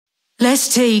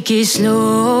Let's take it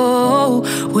slow.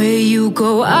 Where you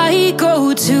go, I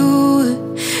go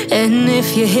too. And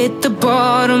if you hit the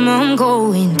bottom, I'm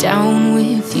going down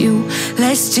with you.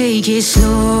 Let's take it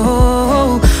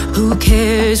slow. Who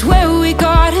cares where we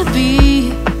gotta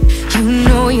be? You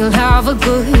know you'll have a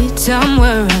good time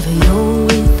wherever you're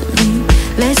with me.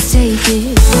 Let's take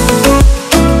it slow.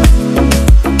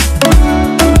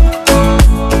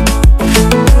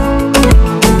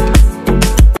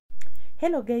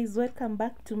 Hello guys, welcome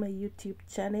back to my YouTube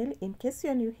channel. In case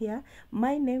you're new here,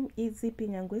 my name is Zipi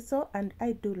Nyangweso and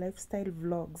I do lifestyle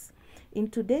vlogs. In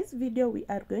today's video, we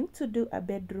are going to do a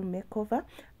bedroom makeover.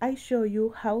 I show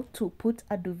you how to put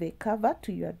a duvet cover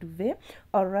to your duvet,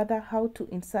 or rather how to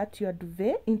insert your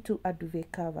duvet into a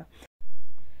duvet cover.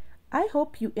 I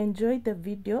hope you enjoy the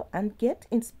video and get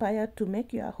inspired to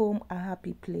make your home a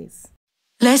happy place.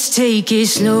 Let's take it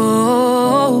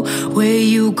slow. Where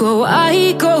you go,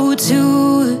 I go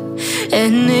too.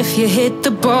 And if you hit the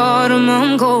bottom,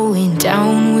 I'm going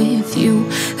down with you.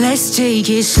 Let's take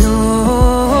it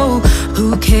slow.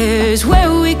 Who cares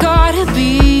where we gotta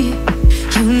be?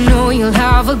 You know you'll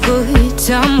have a good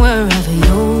time wherever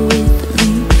you're with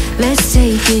me. Let's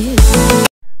take it slow.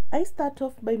 I start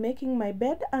off by making my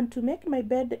bed, and to make my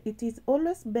bed it is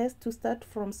always best to start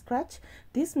from scratch.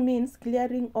 This means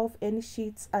clearing off any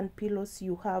sheets and pillows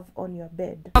you have on your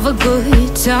bed. Have a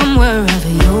good time wherever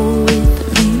you're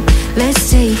with me.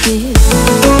 Let's take it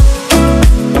slow.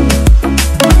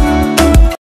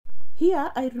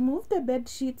 Here I remove the bed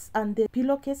sheets and the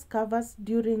pillowcase covers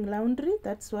during laundry.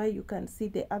 That's why you can see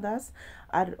the others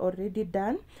are already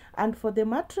done. And for the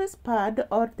mattress pad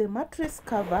or the mattress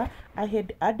cover, I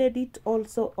had added it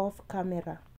also off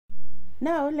camera.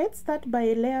 Now let's start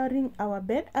by layering our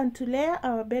bed, and to layer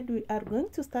our bed we are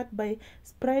going to start by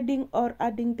spreading or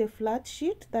adding the flat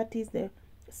sheet, that is the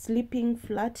sleeping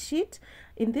flat sheet.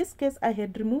 In this case I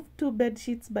had removed 2 bed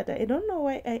sheets, but I don't know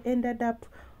why I ended up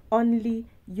only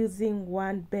using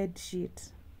 1 bed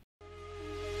sheet.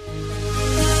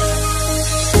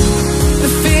 The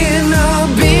fear no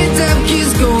beat up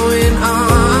keeps going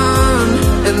on,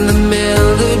 and the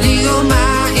melody of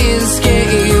my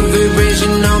escape,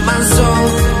 vibration of my soul,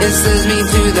 it sends me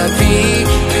to the peak.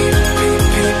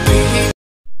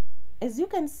 As you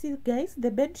can see guys,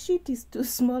 the bed sheet is too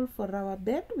small for our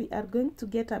bed. We are going to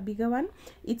get a bigger one.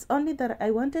 It's only that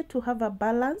I wanted to have a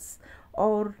balance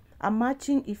or a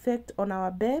matching effect on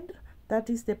our bed, that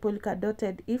is the polka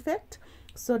dotted effect.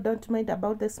 So don't mind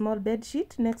about the small bed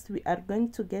sheet. Next we are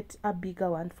going to get a bigger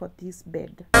one for this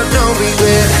bed. No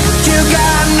regret, you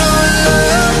got no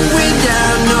love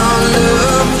without no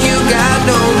love. You got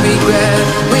no regret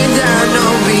without no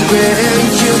regret.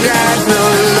 You got no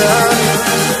love.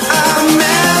 A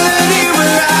melody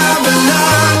where I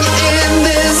belong in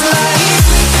this life.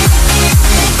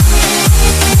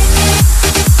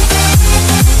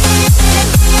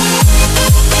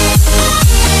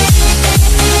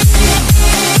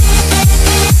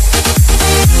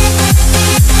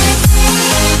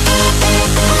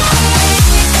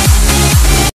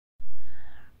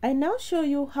 I now show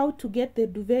you how to get the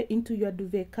duvet into your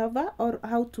duvet cover, or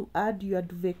how to add your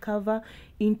duvet cover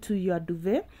into your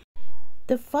duvet.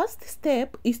 The first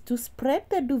step is to spread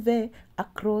the duvet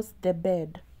across the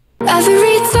bed.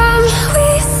 Every time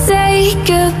we say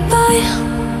goodbye,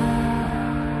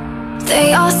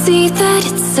 they all see that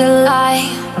it's a lie,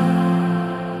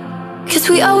 'cause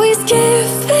we always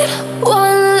give it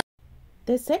one.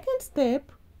 The second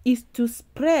step is to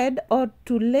spread or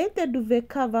to lay the duvet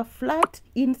cover flat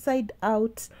inside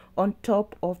out on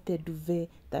top of the duvet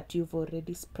that you've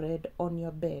already spread on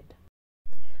your bed.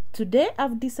 Today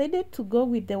I've decided to go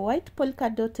with the white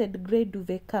polka dotted gray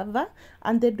duvet cover,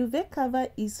 and the duvet cover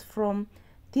is from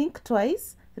Think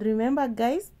Twice. Remember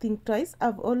guys, Think Twice,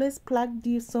 I've always plugged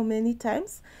you so many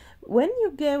times. When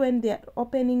they're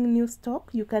opening new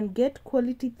stock, you can get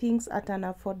quality things at an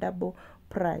affordable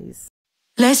price.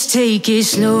 Let's take it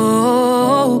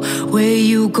slow. Where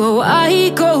you go, I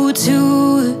go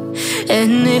too.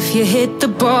 And if you hit the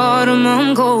bottom,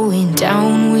 I'm going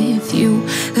down with you.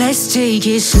 Let's take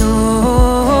it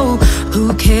slow.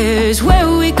 Who cares where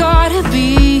we gotta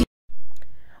be?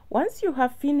 Once you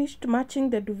have finished matching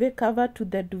the duvet cover to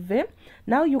the duvet,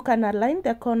 now you can align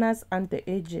the corners and the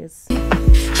edges.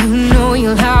 You know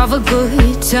you'll have a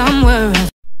good time wherever.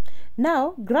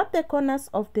 Now grab the corners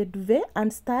of the duvet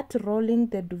and start rolling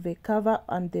the duvet cover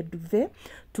and the duvet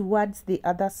towards the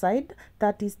other side,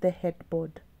 that is the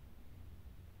headboard.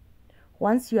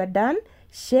 Once you are done,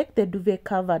 shake the duvet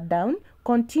cover down.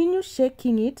 Continue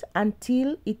shaking it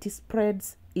until it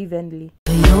spreads evenly.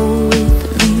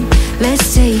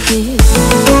 Let's take it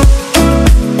slow.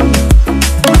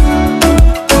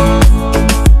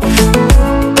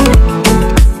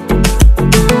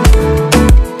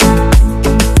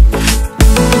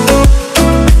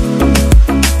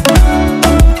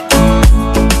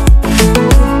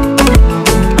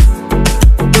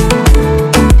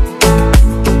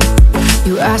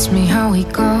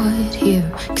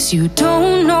 'cause you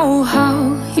don't know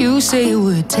how. You say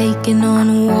we're taking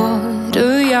on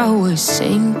water, yeah, we're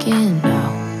sinking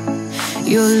now.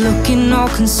 You're looking all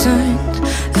concerned,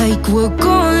 like we're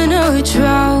gonna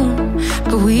drown,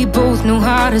 but we both know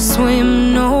how to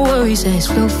swim. No worries, let's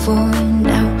flow for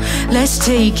now. Let's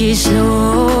take it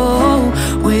slow.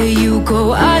 Where you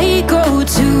go, I go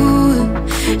too.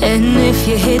 And if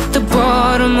you hit the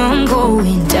bottom, I'm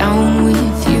going down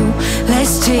with you.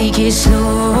 Let's take it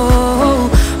slow.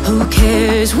 Who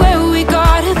cares where we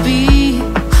gotta be?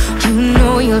 You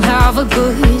know you'll have a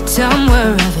good time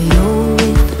wherever you're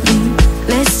with me.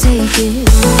 Let's take it.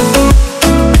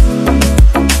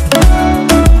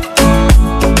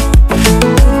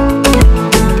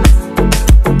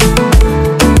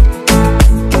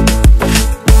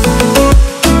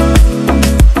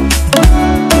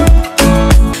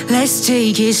 Let's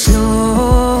take it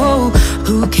slow.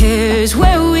 Who cares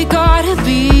where we gotta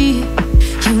be?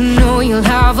 You know you'll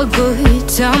have a good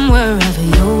time wherever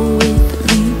you're with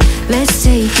me. Let's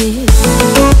take it.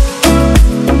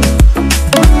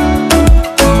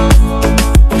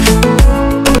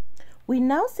 We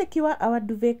now secure our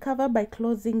duvet cover by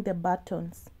closing the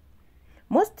buttons.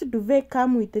 Most duvet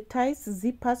come with the ties,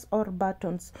 zippers or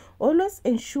buttons. Always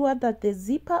ensure that the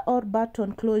zipper or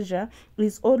button closure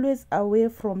is always away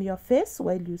from your face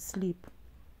while you sleep.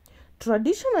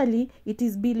 Traditionally, it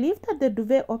is believed that the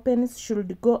duvet openings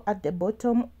should go at the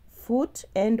bottom foot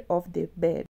end of the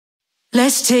bed.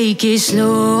 Let's take it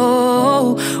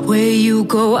slow. Where you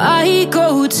go, I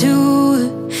go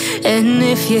too. And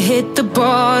if you hit the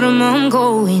bottom, I'm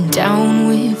going down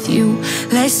with you.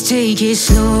 Let's take it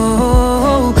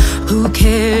slow. Who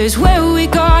cares where we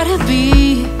gotta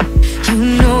be? You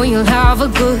know you'll have a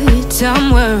good time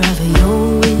wherever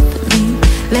you're with me.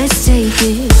 Let's take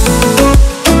it.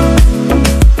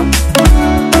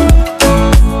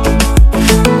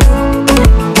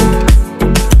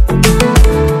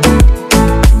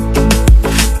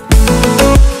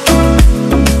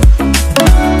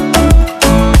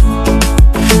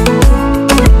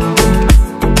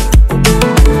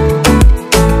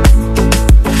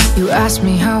 Ask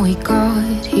me how we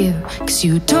got here, 'cause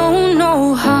you don't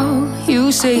know how.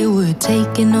 You say we're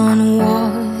taking on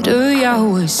water, yeah,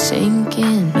 we're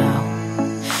sinking now.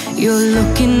 You're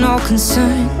looking all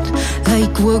concerned,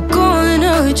 like we're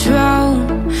gonna drown,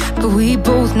 but we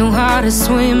both know how to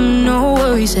swim. No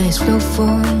worries, let's flow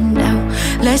for now.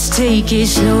 Let's take it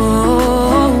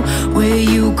slow. Where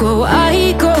you go,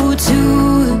 I go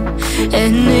too.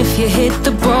 And if you hit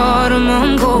the bottom,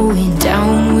 I'm going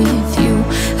down with you.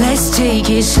 Let's take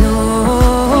it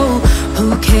slow.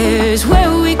 Who cares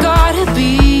where we gotta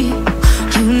be?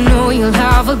 You know you'll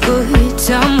have a good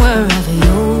time wherever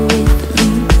you're with me.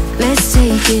 Let's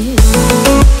take it.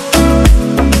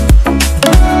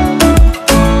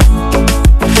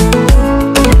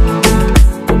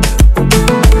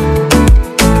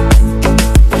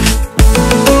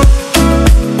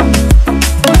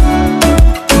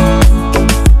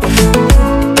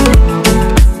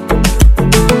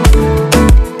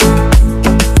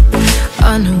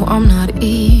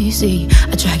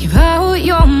 I drag you out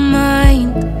your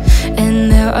mind,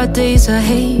 and there are days I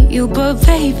hate you, but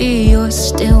baby, you're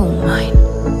still mine.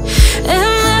 And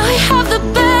now we have the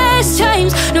best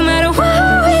times, no matter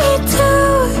what we do.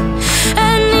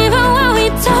 And even when we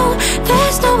don't,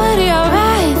 there's nobody I'd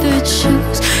rather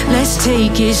choose. Let's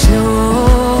take it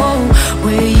slow.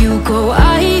 Where you go,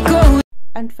 I go.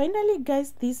 And finally,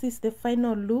 guys, this is the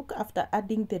final look after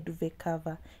adding the duvet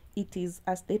cover. It is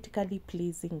aesthetically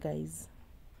pleasing, guys.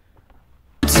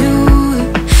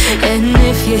 And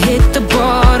if you hit the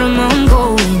bottom, I'm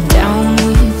going down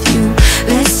with you.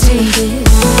 Let's take it.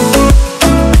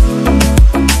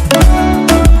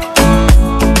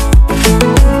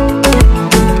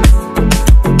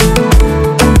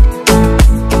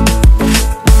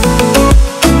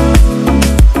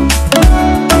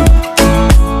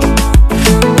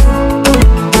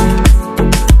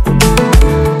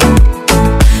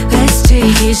 Let's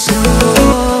take it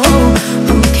slow.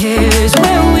 Who cares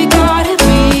where we gotta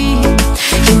be?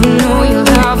 You know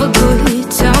you'll have a good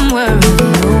time wherever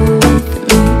you're with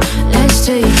me. Let's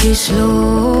take it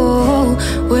slow.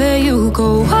 Where you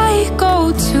go, I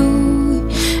go too.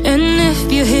 And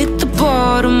if you hit the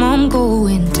bottom, I'm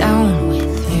going down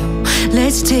with you.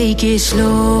 Let's take it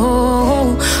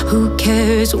slow. Who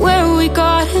cares where we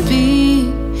gotta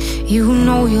be? You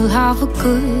know you'll have a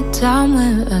good time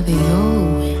wherever you're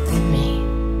with me.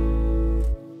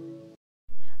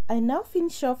 I now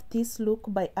finish off this look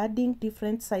by adding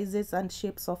different sizes and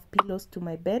shapes of pillows to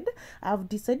my bed. I've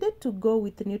decided to go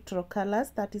with neutral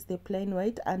colors, that is the plain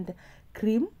white and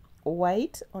cream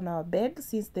white on our bed,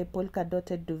 since the polka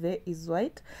dotted duvet is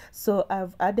white. So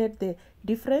I've added the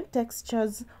different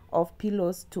textures of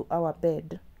pillows to our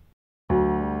bed.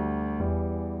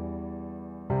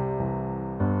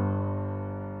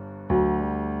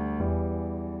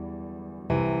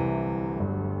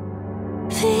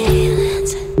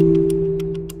 Feelings,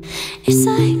 it's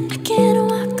like I can't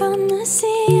walk on the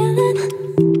ceiling.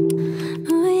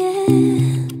 Oh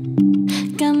yeah,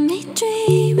 got me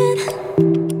dreaming,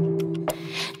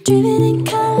 dreaming in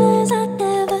colors I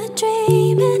never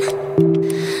dreamed in.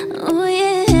 Oh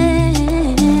yeah,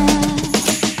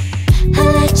 I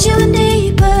let you in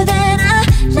deeper than I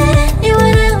let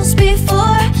anyone else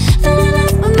before. Fell in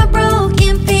love with my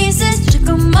broken pieces, took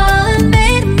them all and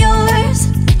made them yours.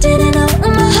 Didn't know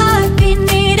what my heartbeat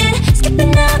needed,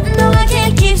 skipping out, no I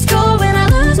can't keep score. When I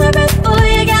lose my breath, boy,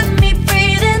 you got me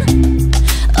breathing.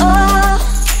 Oh,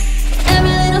 every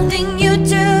little thing you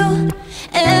do,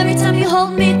 every time you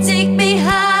hold me, take me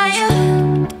higher,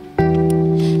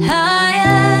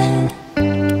 higher.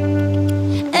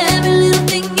 Every little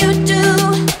thing you do,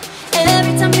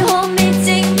 every time you hold me,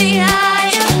 take me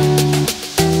higher,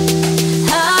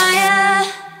 higher.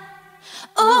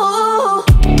 Oh,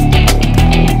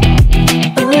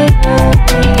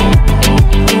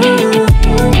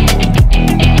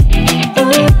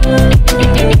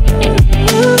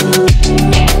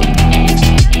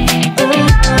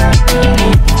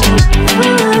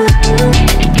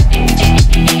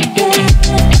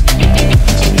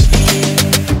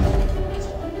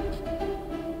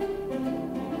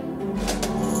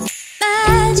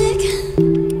 magic.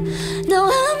 No,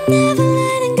 I'm never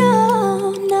letting go.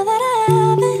 Now that I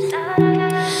have it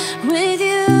with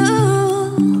you.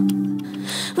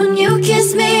 When you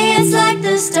kiss me, it's like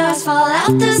the stars fall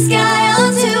out the sky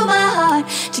onto my heart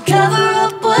to cover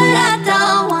up what I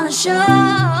don't wanna show.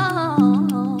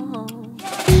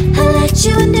 I let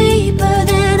you in deeper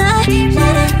than I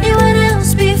let anyone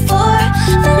else before.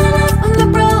 Fell in love with my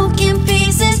broken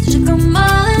pieces, took them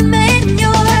all and made them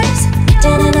yours.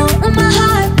 Didn't know what my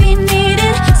heartbeat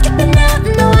needed, skipping out,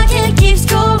 no I can't keep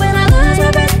score. When I lose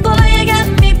my breath, boy, you got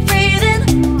me breathing.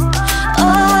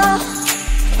 Oh,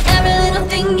 every little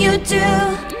thing you do,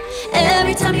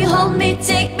 every time you hold me,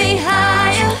 take me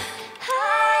higher,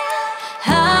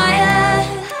 higher.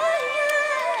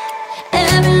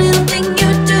 Every little thing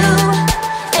you do,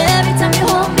 every time you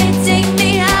hold me, take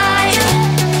me higher,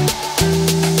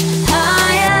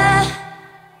 higher.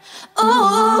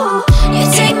 Oh, you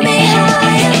take me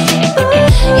higher,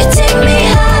 you take me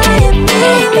higher,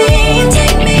 baby. You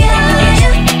take me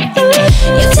higher,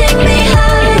 you take me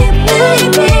higher,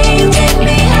 baby. You take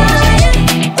me higher,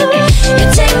 you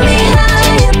take me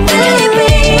higher,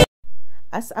 baby.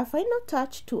 As a final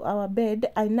touch to our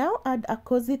bed, I now add a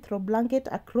cozy throw blanket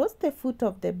across the foot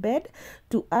of the bed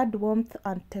to add warmth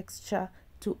and texture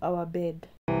to our bed.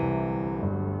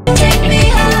 Take me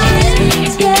higher,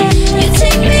 yeah. You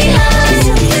take me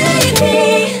higher,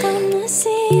 baby. On the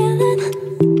ceiling,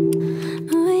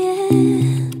 oh yeah,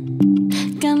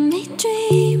 got me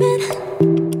dreaming,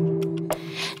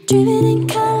 dreaming in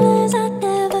colors I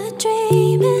never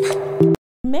dreamed in.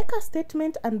 Make a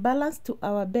statement and balance to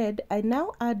our bed. I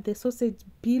now add the sausage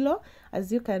pillow.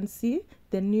 As you can see,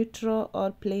 the neutral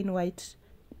or plain white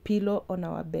pillow on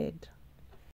our bed.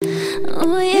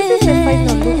 Oh yeah, This is the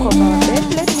final look of our bed.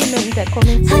 Let me know in the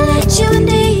comment I let you in section.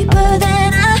 deeper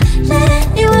than I let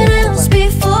anyone else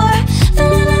before.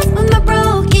 Fell in love with my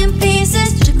broken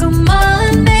pieces, took them all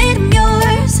and made them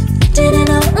yours. Didn't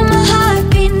know what my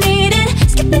heartbeat needed,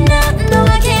 skipping out, no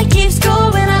I can't keep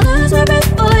score. When I lose my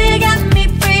breath, boy, you got me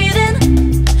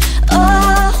breathing.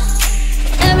 Oh,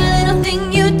 every little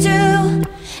thing you do,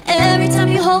 every time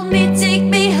you hold me, take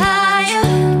me higher,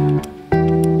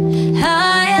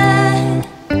 higher.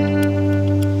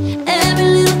 Every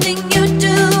little thing you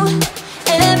do,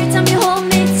 every time you hold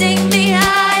me, take me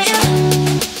higher.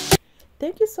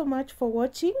 Thank you so much for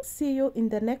watching. See you in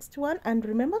the next one, and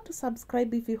remember to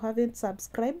subscribe if you haven't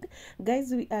subscribed.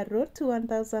 Guys, we are road to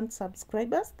 1,000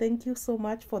 subscribers. Thank you so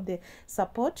much for the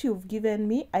support you've given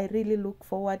me. I really look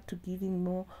forward to giving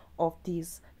more of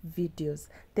these videos.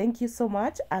 Thank you so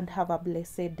much, and have a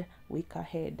blessed week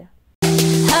ahead.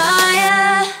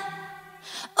 Higher.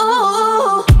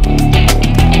 Oh.